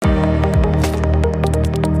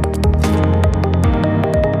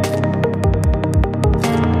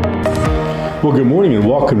Well, good morning and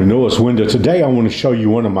welcome to Noah's Window. Today I want to show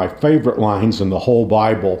you one of my favorite lines in the whole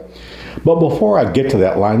Bible. But before I get to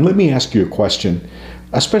that line, let me ask you a question,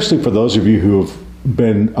 especially for those of you who have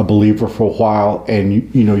been a believer for a while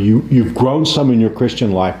and you've grown some in your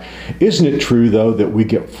Christian life. Isn't it true, though, that we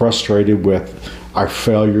get frustrated with our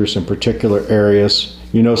failures in particular areas?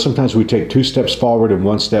 Sometimes we take 2 steps forward and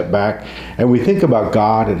 1 step back, and we think about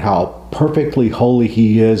God and how perfectly holy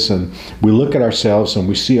He is, and we look at ourselves and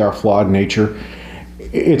we see our flawed nature.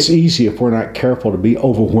 It's easy, if we're not careful, to be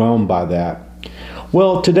overwhelmed by that.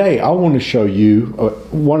 Well, today I want to show you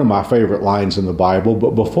one of my favorite lines in the Bible,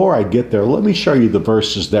 but before I get there, let me show you the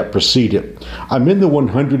verses that precede it. I'm in the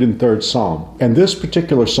 103rd Psalm, and this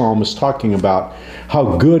particular psalm is talking about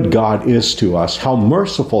how good God is to us, how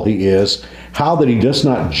merciful He is, how that He does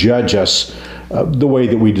not judge us the way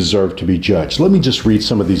that we deserve to be judged. Let me just read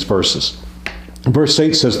some of these verses. Verse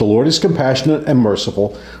 8 says, "The Lord is compassionate and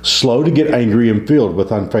merciful, slow to get angry and filled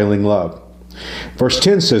with unfailing love." Verse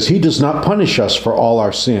 10 says, "He does not punish us for all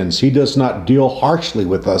our sins. He does not deal harshly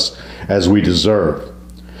with us as we deserve.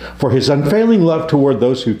 For His unfailing love toward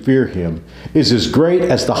those who fear Him is as great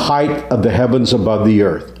as the height of the heavens above the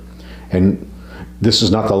earth." And this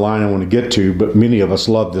is not the line I want to get to, but many of us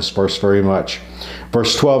love this verse very much.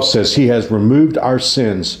 Verse 12 says, "He has removed our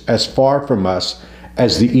sins as far from us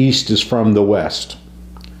as the east is from the west."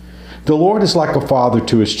 The Lord is like a father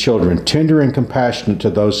to His children, tender and compassionate to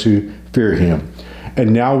those who fear Him.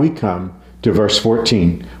 And now we come to verse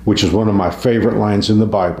 14, which is one of my favorite lines in the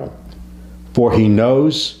Bible. "For He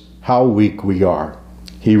knows how weak we are.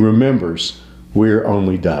 He remembers we're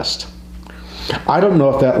only dust." I don't know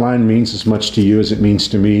if that line means as much to you as it means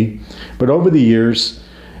to me, but over the years,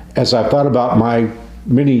 as I've thought about my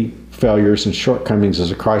many failures and shortcomings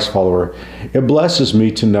as a Christ follower, it blesses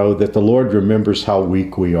me to know that the Lord remembers how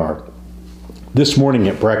weak we are. This morning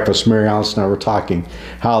at breakfast, Mary Alice and I were talking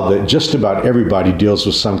how that just about everybody deals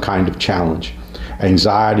with some kind of challenge.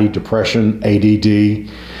 Anxiety, depression, ADD,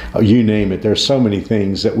 you name it. There's so many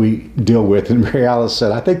things that we deal with. And Mary Alice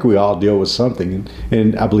said, I think we all deal with something.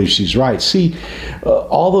 And I believe she's right. See,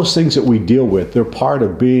 all those things that we deal with, they're part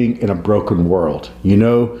of being in a broken world.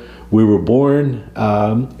 We were born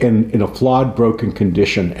in a flawed, broken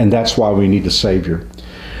condition, and that's why we need a Savior.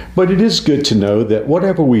 But it is good to know that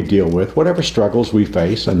whatever we deal with, whatever struggles we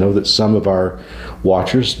face, I know that some of our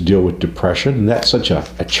watchers deal with depression, and that's such a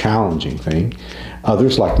challenging thing.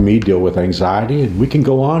 Others, like me, deal with anxiety, and we can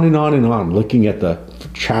go on and on and on looking at the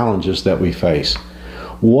challenges that we face.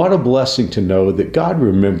 What a blessing to know that God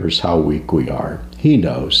remembers how weak we are. He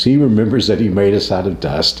knows. He remembers that He made us out of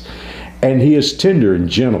dust, and He is tender and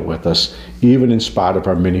gentle with us, even in spite of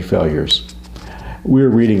our many failures. We were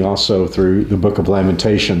reading also through the book of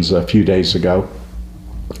Lamentations a few days ago.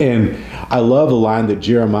 And I love the line that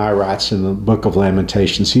Jeremiah writes in the book of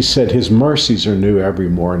Lamentations. He said, His mercies are new every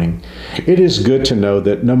morning. It is good to know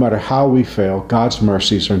that no matter how we fail, God's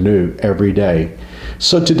mercies are new every day.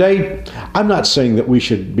 So today, I'm not saying that we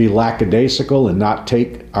should be lackadaisical and not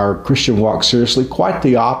take our Christian walk seriously. Quite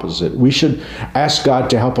the opposite. We should ask God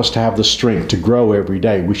to help us to have the strength to grow every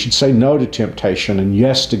day. We should say no to temptation and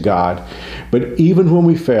yes to God. But even when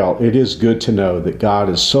we fail, it is good to know that God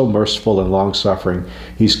is so merciful and long-suffering.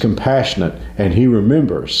 He's compassionate, and He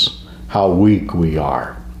remembers how weak we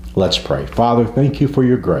are. Let's pray. Father, thank You for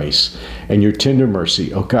Your grace and Your tender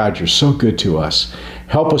mercy. Oh God, You're so good to us.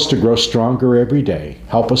 Help us to grow stronger every day.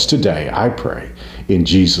 Help us today, I pray. In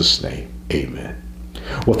Jesus' name, amen.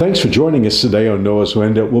 Well, thanks for joining us today on Noah's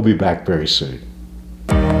Window. We'll be back very soon.